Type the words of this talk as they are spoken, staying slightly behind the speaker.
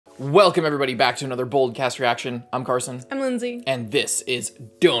Welcome everybody back to another Boldcast reaction. I'm Carson. I'm Lindsay. And this is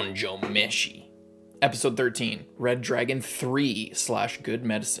Donjo Meshi. Episode 13, Red Dragon 3/Good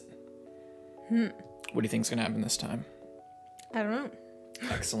Medicine. What do you think's gonna happen this time? I don't know.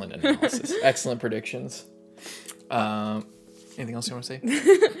 Excellent analysis. Excellent predictions. Anything else you want to say?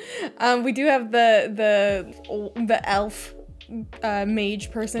 We do have the elf mage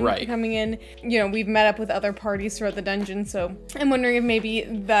person coming in. You know, we've met up with other parties throughout the dungeon, so I'm wondering if maybe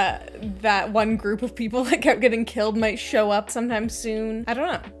that one group of people that kept getting killed might show up sometime soon. I don't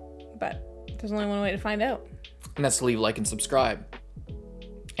know, but there's only one way to find out. And that's to leave a like and subscribe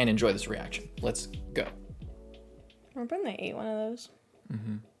and enjoy this reaction. Let's go. Remember when they ate one of those?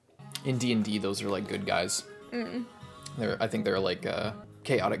 In D&D, those are like good guys. I think they're like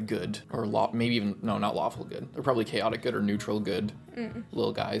chaotic good, or maybe even, no, not lawful good. They're probably chaotic good or neutral good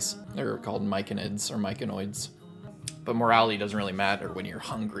little guys. They're called myconids or myconoids. But morality doesn't really matter when you're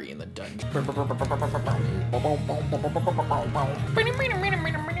hungry in the dungeon.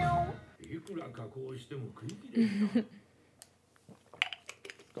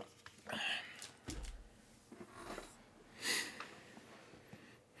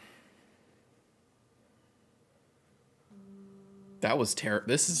 That was terrible.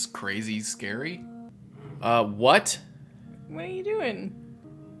 This is crazy scary. What? What are you doing?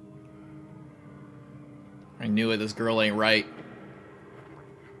 I knew it. This girl ain't right.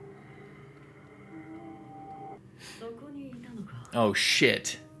 Oh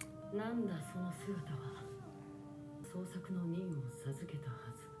shit.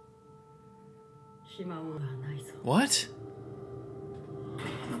 What?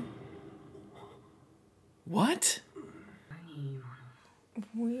 What?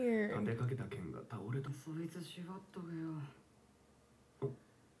 Weird. What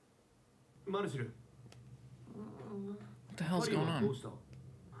the hell's going on?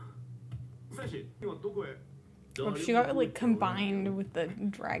 Oh, she got like combined with the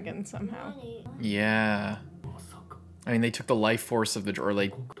dragon somehow. Yeah. I mean, they took the life force of or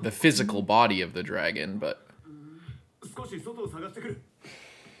like the physical body of the dragon, but.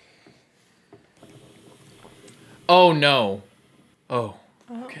 Oh no. Oh.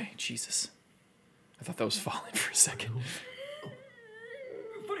 Okay, Jesus. I thought that was falling for a second.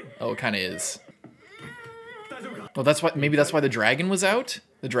 Oh, it kind of is. Oh, that's why. Maybe that's why the dragon was out.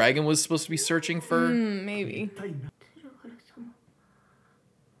 The dragon was supposed to be searching for. Maybe.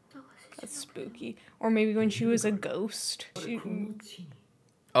 That's spooky. Or maybe when she was a ghost.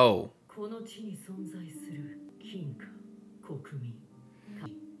 Oh.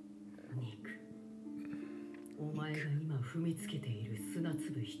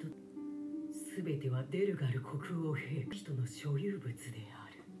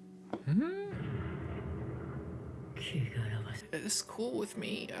 It's cool with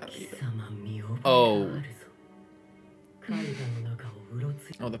me. Oh.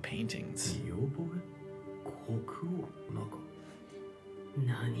 Oh, the paintings.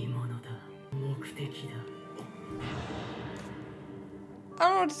 I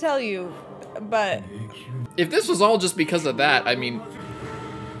don't know what to tell you, but if this was all just because of that, I mean.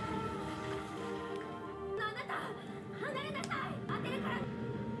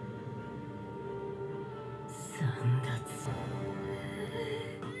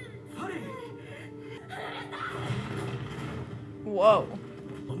 whoa.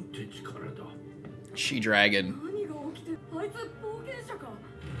 She-dragon.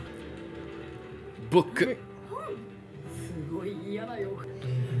 Book.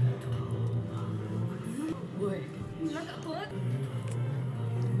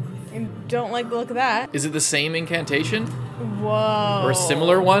 And don't like the look of that. Is it the same incantation? Whoa. Or a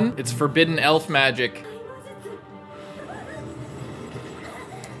similar one? It's forbidden elf magic.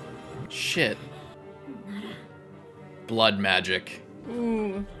 Shit. Blood magic.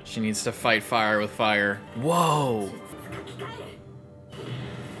 Ooh. She needs to fight fire with fire. Whoa.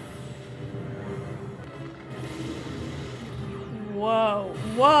 Whoa.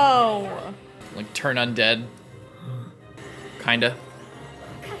 Whoa. Like turn undead. Kinda.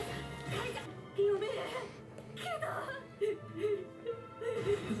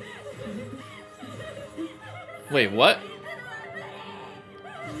 Wait, what?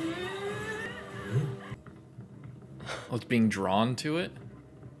 Oh, it's being drawn to it?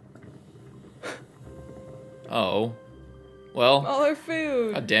 Oh. Well. All our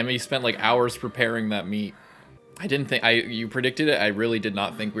food. God damn it, you spent like hours preparing that meat. I didn't think, you predicted it. I really did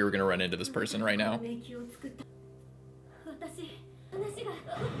not think we were gonna run into this person right now.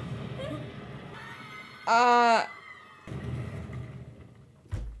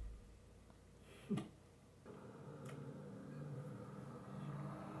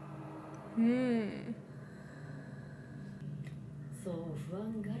 Hmm.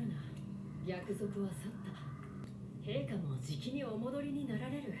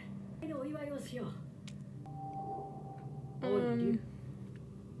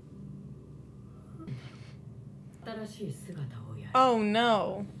 Oh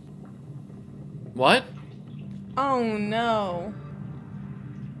no. What? Oh no.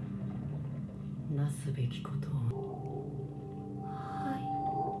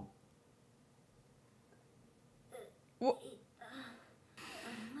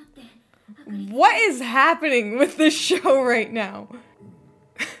 What is happening with this show right now?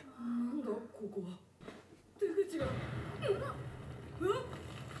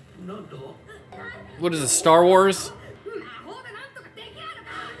 What is this, Star Wars?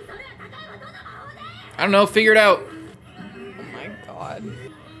 I don't know, figure it out. Oh my god.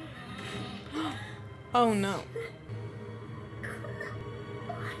 Oh no.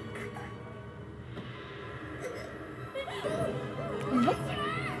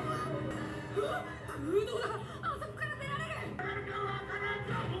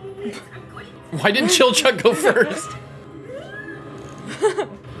 Why didn't Chilchuk go first? There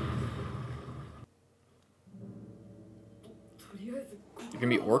gonna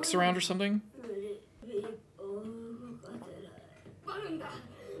be orcs around or something?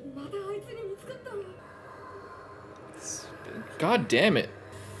 God damn it.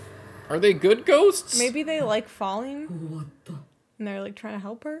 Are they good ghosts? Maybe they like falling and they're like trying to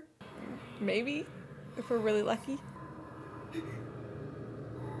help her. Maybe, if we're really lucky.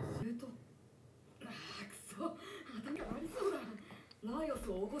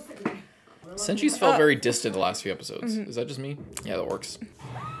 Senji's felt very distant the last few episodes. Is that just me? Yeah, that works.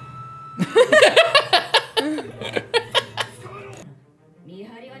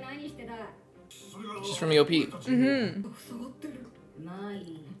 She's from the OP.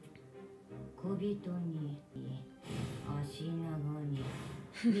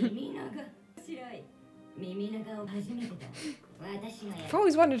 I've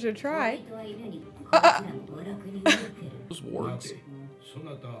always wanted to try. Those wards.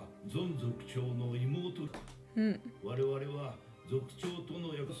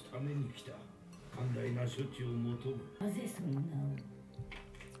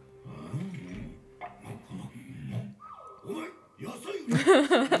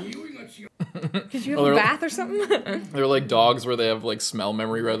 Did you have a bath or something? They're like dogs where they have like smell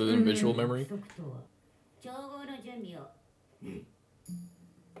memory rather than visual memory.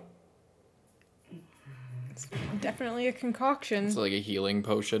 It's definitely a concoction. It's like a healing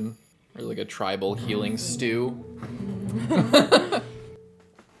potion or like a tribal healing stew.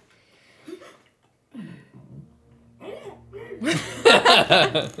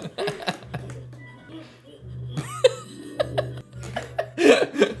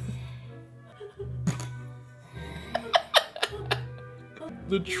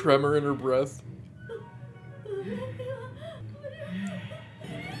 The tremor in her breath.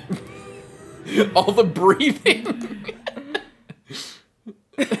 All the breathing.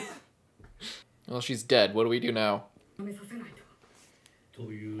 Well, she's dead. What do we do now? We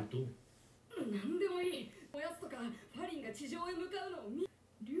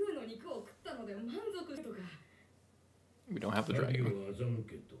don't have the dragon.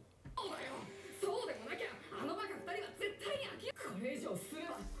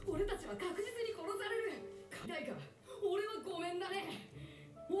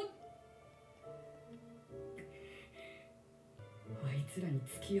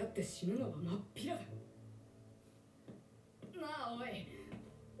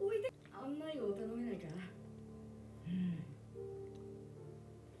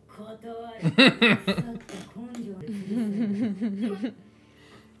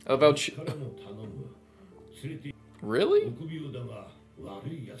 About you. Really?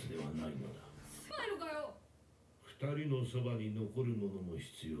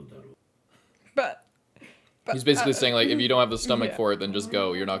 But he's basically saying like, if you don't have the stomach for it, then just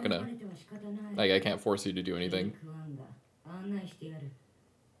go. You're not gonna, like, I can't force you to do anything.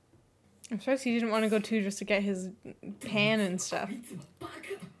 I'm surprised he didn't want to go too, just to get his pan and stuff.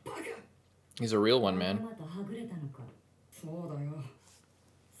 He's a real one, man.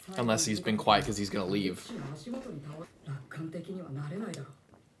 Unless he's been quiet because he's gonna leave.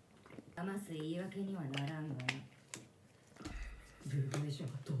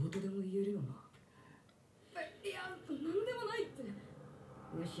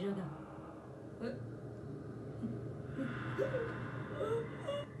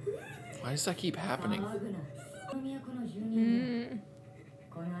 Why does that keep happening?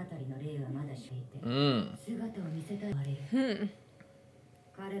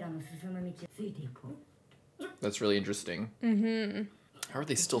 That's really interesting. Mm-hmm. How are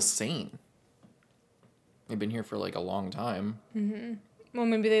they still sane? They've been here for like a long time. Mm-hmm. Well,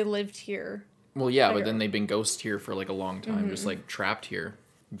 maybe they lived here. Well, yeah, but then they've been ghost here for like a long time, just like trapped here.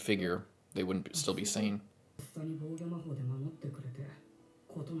 You'd figure they wouldn't still be sane.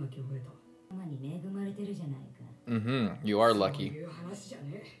 Mm-hmm. You are lucky.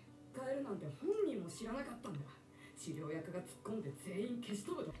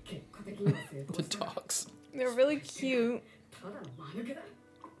 The dogs. They're really cute.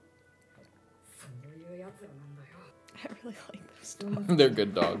 I really like those dogs. They're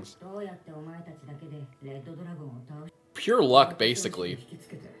good dogs. Pure luck, basically.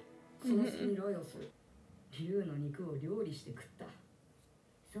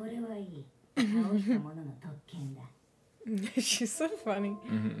 She's so funny.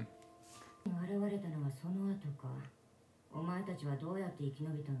 Mm-hmm.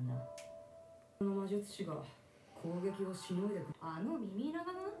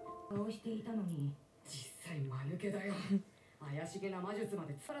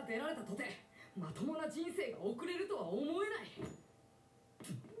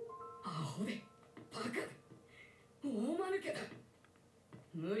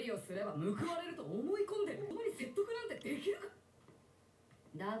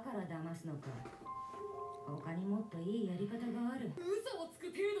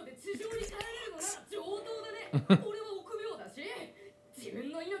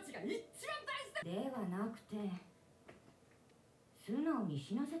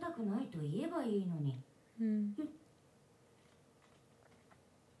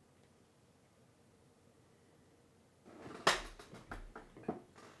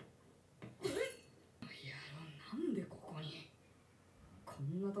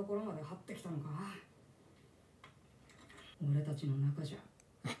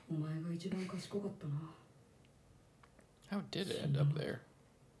 How did it end up there?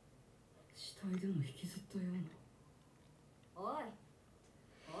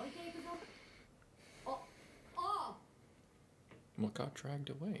 What got dragged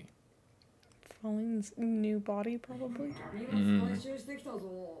away? Falling's new body, probably.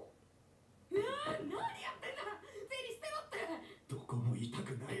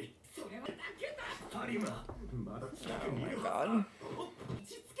 Oh my god.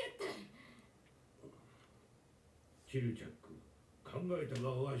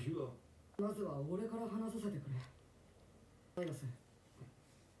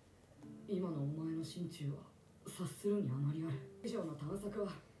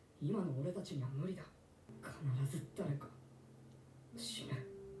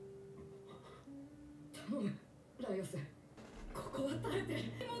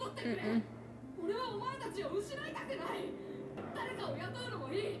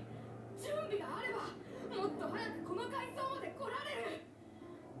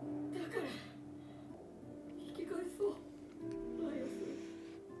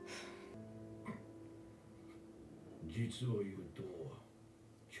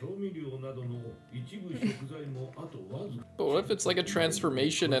 But what if it's like a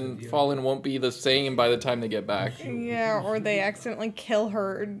transformation and Fallen won't be the same by the time they get back? Yeah, or they accidentally kill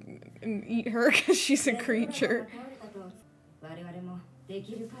her and eat her because she's a creature.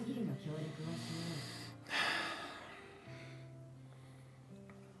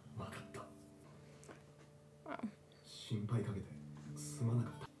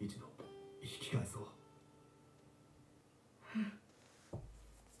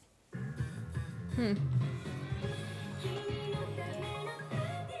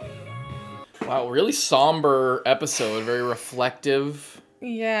 Wow, really somber episode, very reflective.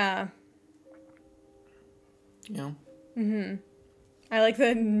 Yeah. You know? I like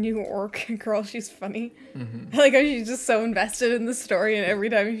the new orc girl, she's funny. I like how she's just so invested in the story and every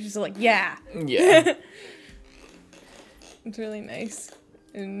time she's like, yeah. Yeah. It's really nice.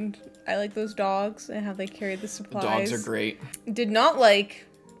 And I like those dogs and how they carry the supplies. Dogs are great. Did not like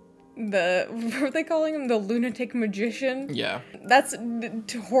what were they calling him? The lunatic magician? Yeah. That's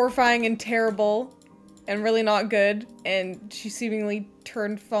horrifying and terrible and really not good. And she seemingly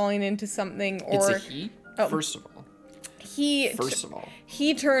turned Falling into something, or... It's a he? Oh. First of all.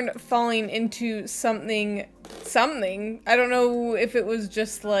 He turned Falling into something. I don't know if it was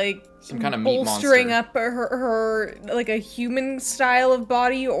just like some kind of meat bolstering monster. up her like a human style of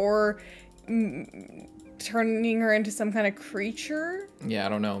body, or turning her into some kind of creature. Yeah, I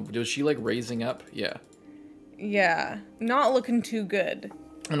don't know. Was she like raising up? Yeah. Yeah, not looking too good.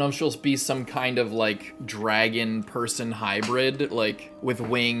 I don't know if she'll be some kind of like dragon person hybrid, like with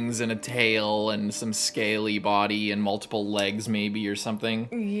wings and a tail and some scaly body and multiple legs maybe or something.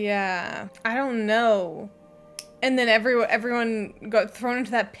 Yeah, I don't know. And then everyone got thrown into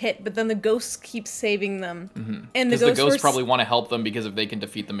that pit, but then the ghosts keep saving them. Mm-hmm. And the ghosts probably want to help them because if they can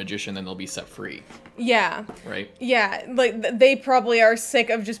defeat the magician, then they'll be set free. Yeah. Right? Yeah, like, they probably are sick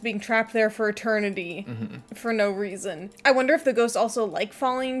of just being trapped there for eternity for no reason. I wonder if the ghosts also like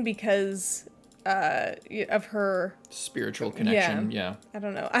falling because of her... spiritual connection, yeah. I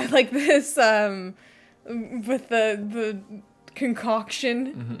don't know. I like this, with the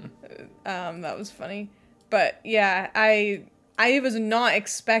concoction. That was funny. But yeah, I was not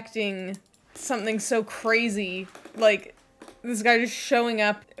expecting something so crazy, like this guy just showing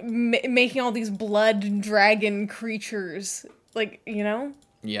up, making all these blood dragon creatures, like, you know?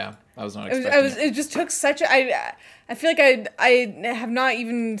 Yeah, I was not expecting it just took such a... I feel like I have not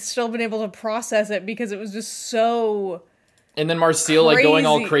even still been able to process it because it was just so... And then Marcel, like, going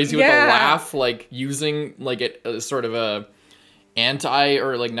all crazy with the Yeah. laugh, like, using, like, it sort of a...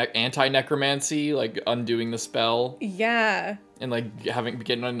 anti-necromancy, like undoing the spell. Yeah. And like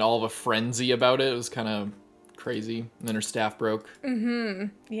getting in all of a frenzy about it. It was kind of crazy. And then her staff broke.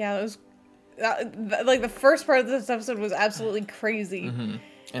 Yeah, it was... like, the first part of this episode was absolutely crazy.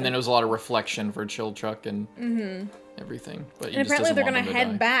 And then it was a lot of reflection for Chilchuck and everything. But And apparently they're gonna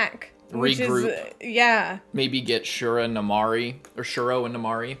head back. Regroup. Which is, yeah. Maybe get Shuro and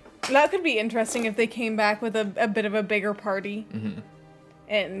Namari. That could be interesting if they came back with a bit of a bigger party.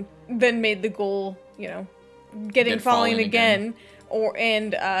 And then made the goal, you know, get Falling again.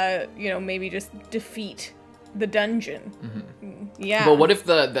 You know, maybe just defeat the dungeon. Yeah. But what if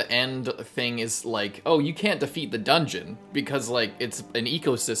the end thing is like, oh, you can't defeat the dungeon because like it's an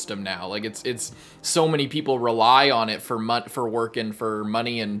ecosystem now. Like it's so many people rely on it for work and for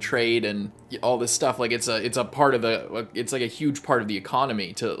money and trade and all this stuff. Like it's a part of it's like a huge part of the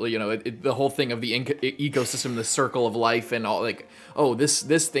economy to, you know, the whole thing of the ecosystem, the circle of life and all, like, oh,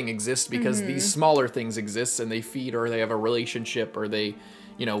 this thing exists because these smaller things exist and they feed or they have a relationship or they,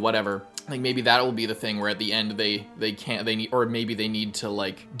 you know, whatever. Like maybe that will be the thing where at the end they need, or maybe they need to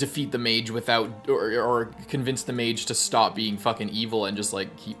like defeat the mage without or convince the mage to stop being fucking evil and just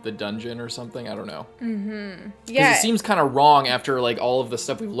like keep the dungeon or something. I don't know. Yeah. Because it seems kind of wrong after like all of the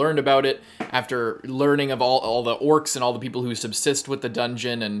stuff we've learned about it, after learning of all the orcs and all the people who subsist with the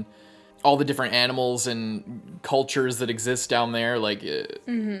dungeon and all the different animals and cultures that exist down there. Like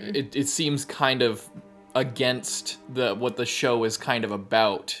it seems kind of against what the show is kind of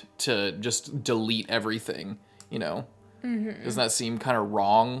about to just delete everything, you know? Doesn't that seem kind of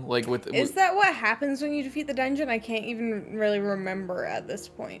wrong? Like is that what happens when you defeat the dungeon? I can't even really remember at this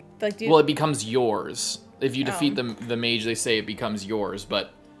point. Like, well, it becomes yours. If you defeat the mage, they say it becomes yours,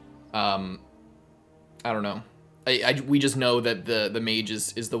 but I don't know. We just know that the mage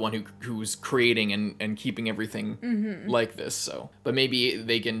is the one who's creating and keeping everything like this, so. But maybe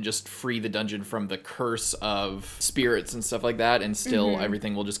they can just free the dungeon from the curse of spirits and stuff like that, and still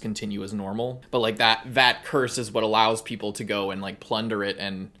everything will just continue as normal. But like that curse is what allows people to go and like plunder it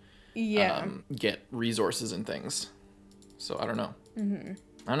and get resources and things. So I don't know.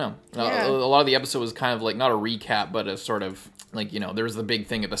 I don't know. Yeah. A lot of the episode was kind of like, not a recap, but a sort of like, you know, there was the big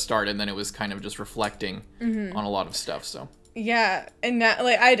thing at the start and then it was kind of just reflecting on a lot of stuff, so. Yeah, and now,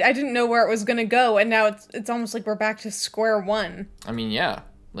 like, I didn't know where it was gonna go, and now it's almost like we're back to square one. I mean, yeah.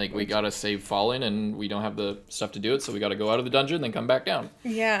 Like, we gotta save Fallen and we don't have the stuff to do it, so we gotta go out of the dungeon, then come back down.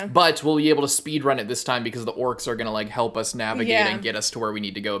 Yeah. But we'll be able to speedrun it this time because the orcs are gonna, like, help us navigate and get us to where we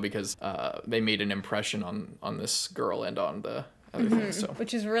need to go because they made an impression on this girl and on the other things, so.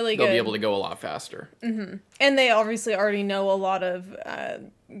 Which is really good. They'll be able to go a lot faster. And they obviously already know a lot of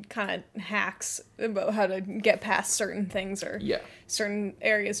kind of hacks about how to get past certain things or certain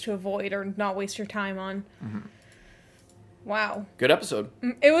areas to avoid or not waste your time on. Wow. Good episode.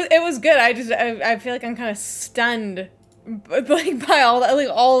 It was good. I feel like I'm kind of stunned like by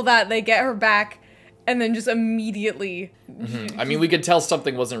all that. They get her back and then just immediately. I mean, we could tell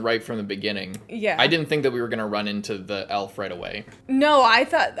something wasn't right from the beginning. Yeah. I didn't think that we were gonna run into the elf right away. No, I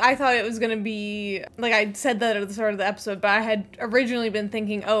thought it was gonna be like I said that at the start of the episode, but I had originally been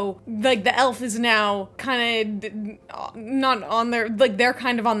thinking, oh, like the elf is now kind of not on their, like they're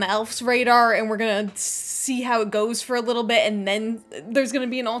kind of on the elf's radar, and we're gonna see how it goes for a little bit, and then there's gonna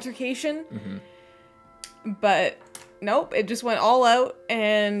be an altercation. But nope, it just went all out,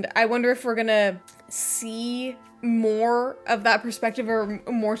 and I wonder if we're gonna see more of that perspective or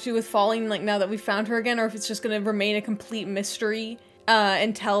more to do with Falling, like now that we found her again, or if it's just gonna remain a complete mystery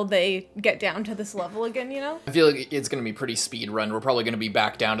until they get down to this level again, you know? I feel like it's going to be pretty speed run. We're probably going to be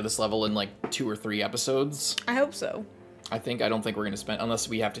back down to this level in like 2 or 3 episodes. I hope so. I don't think we're going to spend, unless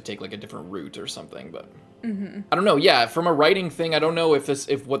we have to take like a different route or something, but I don't know. Yeah, from a writing thing, I don't know if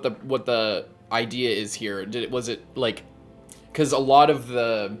what the idea is here. Was it like, because a lot of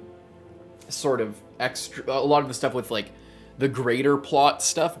the sort of a lot of the stuff with like the greater plot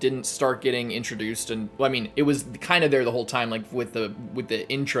stuff didn't start getting introduced, and well, I mean, it was kind of there the whole time, like with the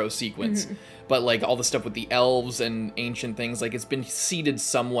intro sequence, but like all the stuff with the elves and ancient things, like it's been seeded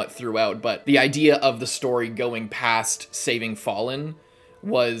somewhat throughout, but the idea of the story going past saving Fallen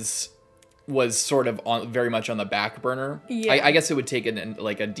was sort of very much on the back burner. Yeah. I guess it would take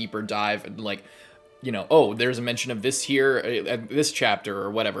like a deeper dive and like, you know, oh, there's a mention of this here, this chapter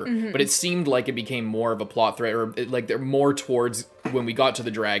or whatever. But it seemed like it became more of a plot thread, or like they're more towards when we got to the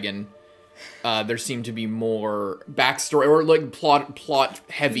dragon. There seemed to be more backstory or like plot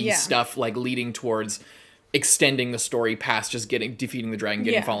heavy stuff, like leading towards extending the story past just defeating the dragon,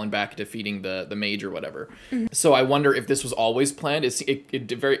 getting Fallen back, defeating the mage or whatever. So I wonder if this was always planned.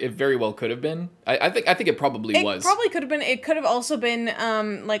 It very well could have been. I think it probably was. It probably could have been. It could have also been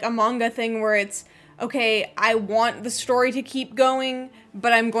like a manga thing where it's, okay, I want the story to keep going,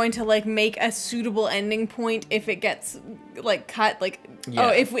 but I'm going to like make a suitable ending point if it gets like cut. Like, oh,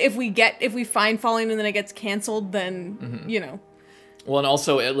 if we find Falling and then it gets canceled, then you know. Well, and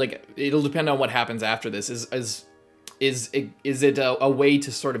also it'll depend on what happens after this. Is it a way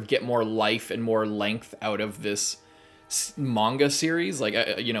to sort of get more life and more length out of this manga series?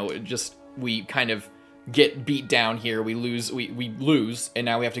 Like, you know, just we kind of get beat down here, we lose, and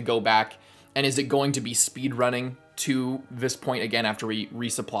now we have to go back. And is it going to be speed running to this point again after we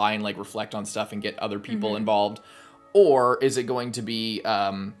resupply and like reflect on stuff and get other people involved? Or is it going to be,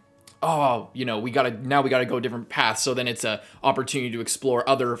 oh, you know, we gotta go different paths. So then it's a opportunity to explore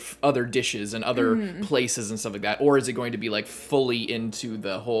other dishes and other places and stuff like that. Or is it going to be like fully into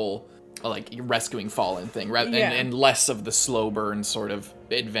the whole like rescuing Fallen thing, and less of the slow burn sort of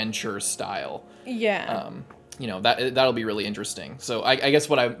adventure style? Yeah. You know, that'll be really interesting. So I guess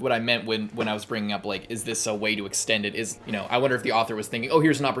what I meant when I was bringing up, like, is this a way to extend it, is, you know, I wonder if the author was thinking, oh,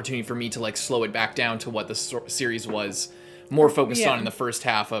 here's an opportunity for me to like slow it back down to what the series was more focused on in the first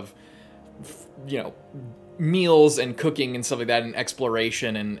half of, you know, meals and cooking and stuff like that, and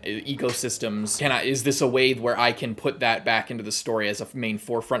exploration and ecosystems. Is this a way where I can put that back into the story as a main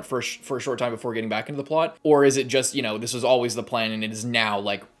forefront for a short time before getting back into the plot? Or is it just, you know, this was always the plan and it is now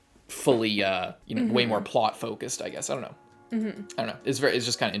like fully you know, way more plot focused, I guess. I don't know. I don't know. It's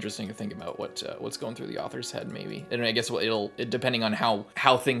just kind of interesting to think about what's going through the author's head, maybe. And I guess depending on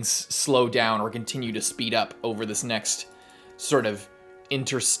how things slow down or continue to speed up over this next sort of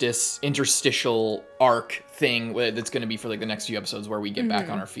interstitial arc thing that's going to be for like the next few episodes, where we get back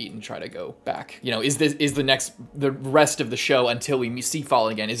on our feet and try to go back. You know, is the rest of the show until we see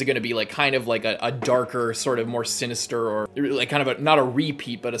Fallen again, is it going to be like kind of like a darker, sort of more sinister, or like kind of not a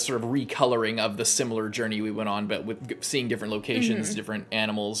repeat, but a sort of recoloring of the similar journey we went on, but with seeing different locations, different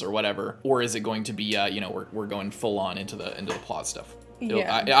animals or whatever? Or is it going to be you know, we're going full on into the plot stuff?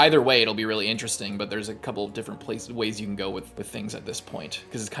 Either way, it'll be really interesting, but there's a couple of different ways you can go with things at this point,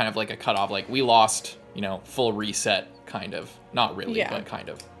 because it's kind of like a cutoff, like we lost, you know, full reset, kind of. Not really, but kind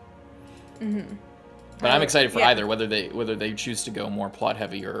of. But I'm excited for either, whether they choose to go more plot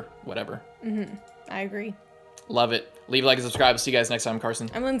heavy or whatever. I agree. Love it. Leave a like and subscribe. See you guys next time. I'm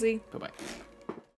Carson. I'm Lindsay. Bye-bye.